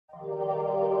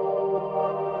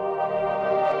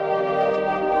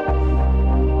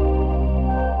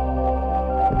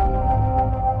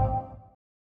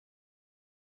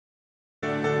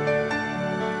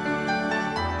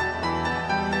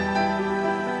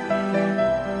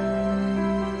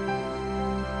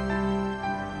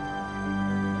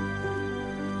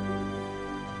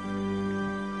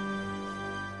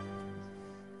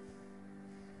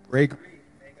Reid,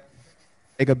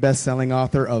 a best-selling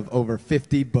author of over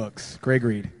 50 books.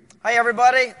 Reid. Hi,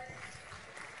 everybody.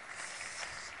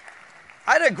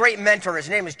 I had a great mentor. His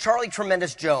name is Charlie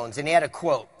Tremendous Jones, and he had a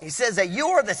quote. He says that you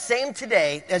are the same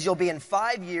today as you'll be in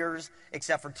 5 years,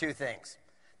 except for two things: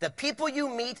 the people you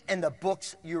meet and the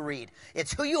books you read.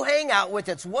 It's who you hang out with.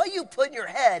 It's what you put in your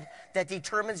head that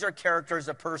determines your character as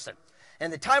a person.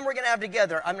 And the time we're going to have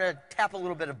together, I'm going to tap a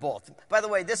little bit of both. By the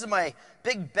way, this is my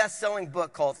big best-selling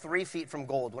book called 3 Feet from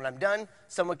Gold. When I'm done,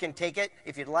 someone can take it.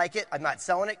 If you'd like it, I'm not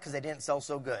selling it because they didn't sell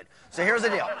so good. So here's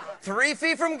the deal. 3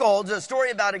 Feet from Gold is a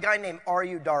story about a guy named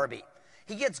R.U. Darby.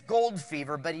 He gets gold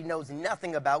fever, but he knows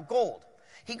nothing about gold.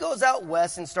 He goes out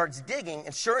west and starts digging,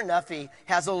 and sure enough, he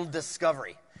has a little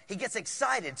discovery. He gets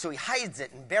excited, so he hides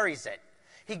it and buries it.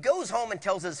 He goes home and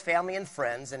tells his family and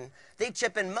friends, and they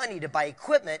chip in money to buy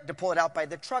equipment to pull it out by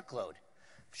the truckload.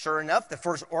 Sure enough, the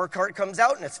first ore cart comes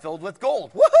out, and it's filled with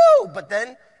gold. Woohoo! But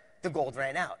then the gold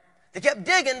ran out. They kept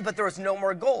digging, but there was no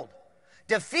more gold.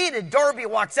 Defeated, Darby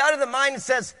walks out of the mine and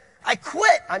says, "I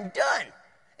quit, I'm done,"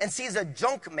 and sees a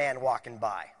junk man walking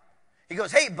by. He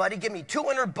goes, "Hey, buddy, give me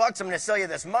 $200. I'm going to sell you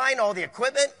this mine, all the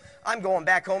equipment. I'm going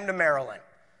back home to Maryland."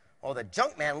 Well, the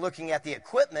junk man, looking at the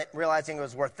equipment, realizing it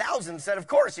was worth thousands, said, "Of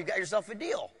course, you got yourself a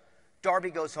deal."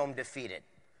 Darby goes home defeated.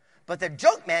 But the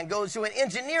junk man goes to an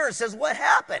engineer and says, "What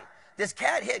happened? This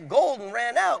cat hit gold and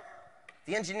ran out."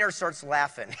 The engineer starts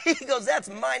laughing. He goes, "That's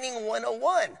mining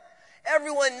 101.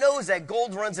 Everyone knows that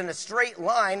gold runs in a straight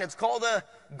line. It's called a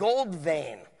gold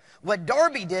vein." What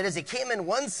Darby did is he came in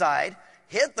one side,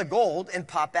 hit the gold, and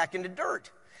popped back into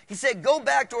dirt. He said, "Go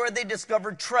back to where they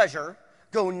discovered treasure,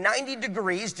 go 90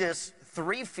 degrees, just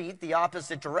 3 feet the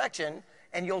opposite direction,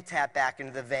 and you'll tap back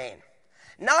into the vein."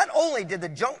 Not only did the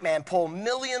junk man pull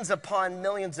millions upon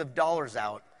millions of dollars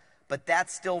out, but that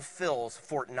still fills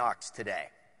Fort Knox today.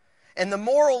 And the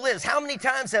moral is, how many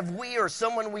times have we or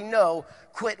someone we know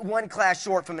quit one class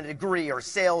short from a degree or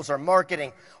sales or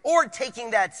marketing, or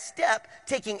taking that step,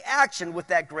 taking action with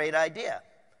that great idea?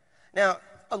 Now,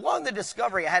 along the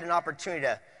discovery, I had an opportunity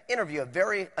to interview a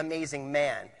very amazing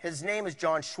man. His name is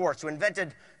John Schwartz, who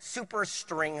invented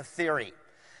superstring theory.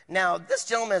 Now, this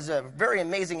gentleman is a very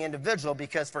amazing individual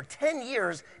because for 10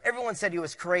 years, everyone said he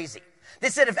was crazy. They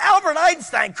said if Albert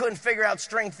Einstein couldn't figure out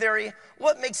string theory,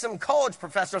 what makes some college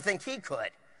professor think he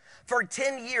could? For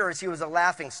 10 years, he was a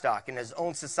laughingstock in his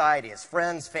own society, his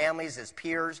friends, families, his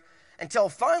peers, until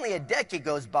finally a decade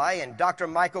goes by and Dr.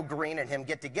 Michael Green and him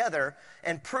get together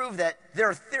and prove that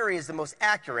their theory is the most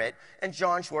accurate, and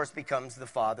John Schwartz becomes the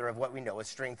father of what we know as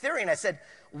string theory. And I said,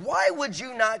 "Why would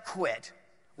you not quit?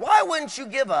 Why wouldn't you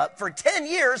give up for 10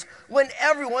 years when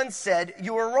everyone said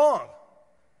you were wrong?"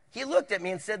 He looked at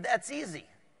me and said, "That's easy.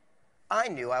 I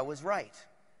knew I was right."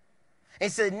 He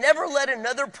said, "Never let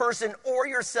another person or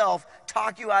yourself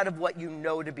talk you out of what you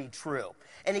know to be true."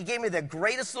 And he gave me the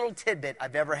greatest little tidbit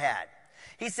I've ever had.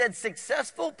 He said,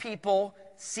 "Successful people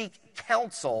seek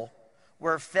counsel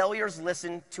where failures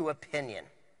listen to opinion."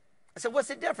 I said, "What's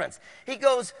the difference?" He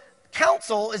goes,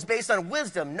 "Counsel is based on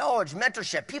wisdom, knowledge,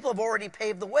 mentorship. People have already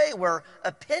paved the way, where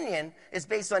opinion is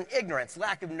based on ignorance,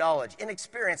 lack of knowledge,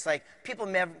 inexperience, like people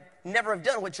never have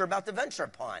done what you're about to venture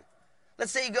upon."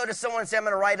 Let's say you go to someone and say, "I'm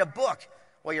going to write a book."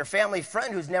 Well, your family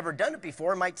friend who's never done it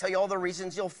before might tell you all the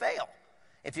reasons you'll fail.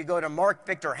 If you go to Mark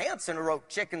Victor Hansen, who wrote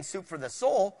Chicken Soup for the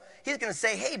Soul, he's going to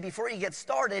say, "Hey, before you get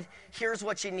started, here's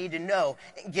what you need to know,"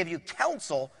 and give you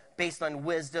counsel based on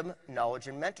wisdom, knowledge,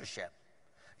 and mentorship.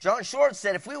 John Schwartz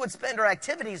said, if we would spend our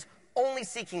activities only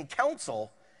seeking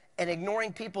counsel and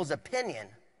ignoring people's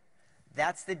opinion,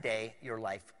 that's the day your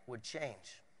life would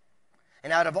change.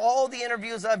 And out of all the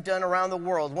interviews I've done around the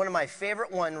world, one of my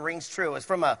favorite one rings true. It's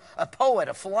from a poet,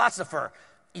 a philosopher,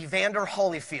 Evander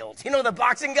Holyfield. You know the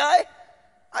boxing guy?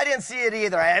 I didn't see it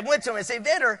either. I went to him and said,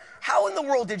 "Evander, how in the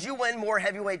world did you win more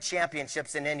heavyweight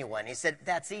championships than anyone?" He said,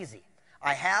 "That's easy.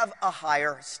 I have a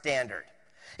higher standard."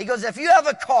 He goes, "If you have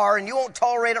a car and you won't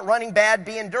tolerate it running bad,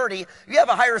 being dirty, you have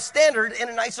a higher standard in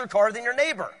a nicer car than your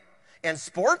neighbor. In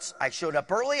sports, I showed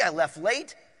up early, I left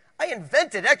late. I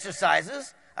invented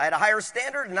exercises. I had a higher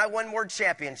standard, and I won more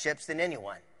championships than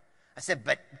anyone." I said,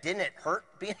 "But didn't it hurt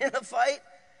being in a fight?"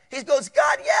 He goes,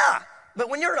 "God, yeah. But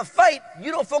when you're in a fight,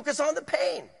 you don't focus on the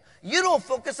pain. You don't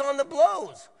focus on the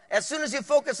blows. As soon as you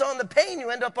focus on the pain,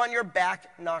 you end up on your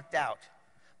back knocked out.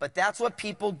 But that's what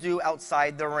people do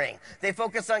outside the ring. They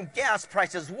focus on gas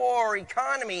prices, war,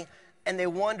 economy, and they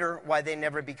wonder why they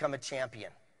never become a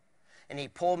champion. And he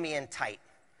pulled me in tight.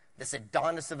 This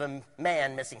Adonis of a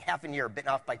man missing half an ear bitten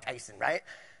off by Tyson, right?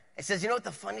 He says, you know what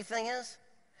the funny thing is?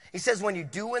 He says, when you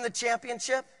do win the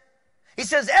championship, he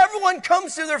says, everyone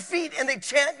comes to their feet and they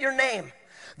chant your name.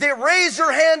 They raise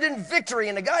your hand in victory,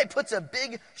 and the guy puts a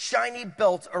big, shiny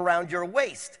belt around your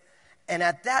waist. And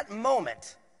at that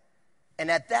moment, and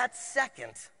at that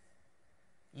second,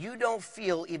 you don't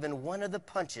feel even one of the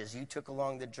punches you took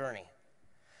along the journey.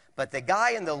 But the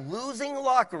guy in the losing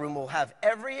locker room will have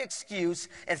every excuse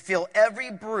and feel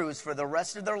every bruise for the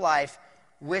rest of their life,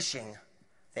 wishing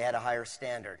they had a higher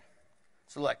standard.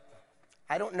 So look,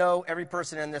 I don't know every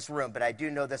person in this room, but I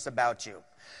do know this about you.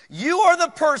 You are the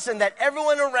person that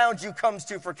everyone around you comes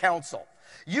to for counsel.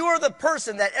 You are the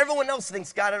person that everyone else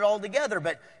thinks got it all together,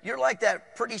 but you're like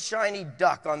that pretty shiny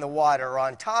duck on the water.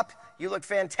 On top, you look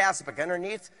fantastic, but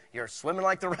underneath, you're swimming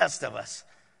like the rest of us.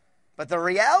 But the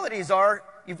realities are,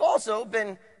 you've also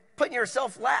been putting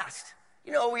yourself last.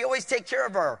 You know, we always take care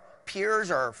of our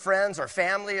peers, our friends, our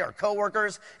family, our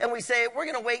coworkers, and we say, we're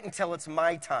going to wait until it's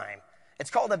my time. It's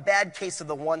called a bad case of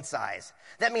the one size.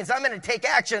 That means I'm going to take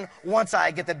action once I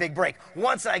get the big break,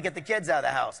 once I get the kids out of the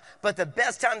house. But the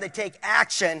best time to take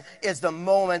action is the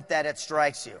moment that it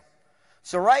strikes you.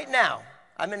 So right now,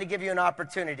 I'm going to give you an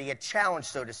opportunity, a challenge,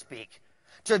 so to speak,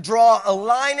 to draw a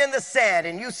line in the sand,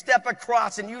 and you step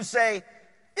across and you say,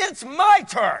 it's my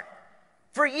turn.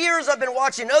 For years, I've been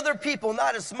watching other people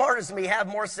not as smart as me have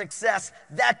more success.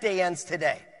 That day ends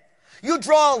today. You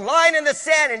draw a line in the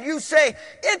sand and you say,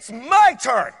 it's my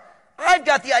turn. I've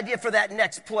got the idea for that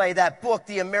next play, that book,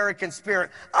 The American Spirit.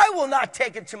 I will not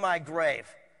take it to my grave.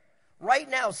 Right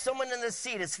now, someone in this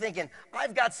seat is thinking,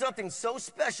 I've got something so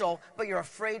special, but you're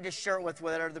afraid to share it with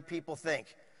what other people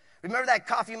think. Remember that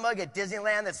coffee mug at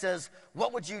Disneyland that says,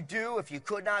 what would you do if you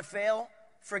could not fail?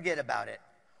 Forget about it.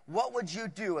 What would you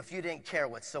do if you didn't care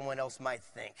what someone else might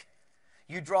think?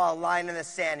 You draw a line in the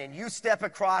sand and you step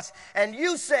across and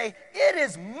you say, it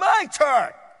is my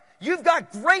turn. You've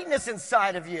got greatness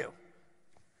inside of you.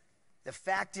 The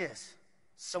fact is,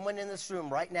 someone in this room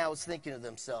right now is thinking to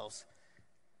themselves,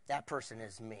 that person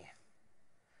is me.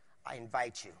 I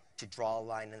invite you to draw a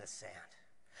line in the sand.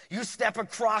 You step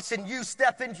across and you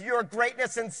step into your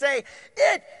greatness and say,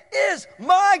 it is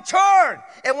my turn.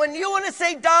 And when you want to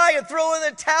say die and throw in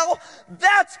the towel,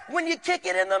 that's when you kick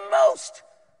it in the most.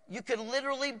 You could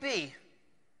literally be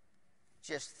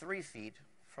just 3 feet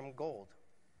from gold.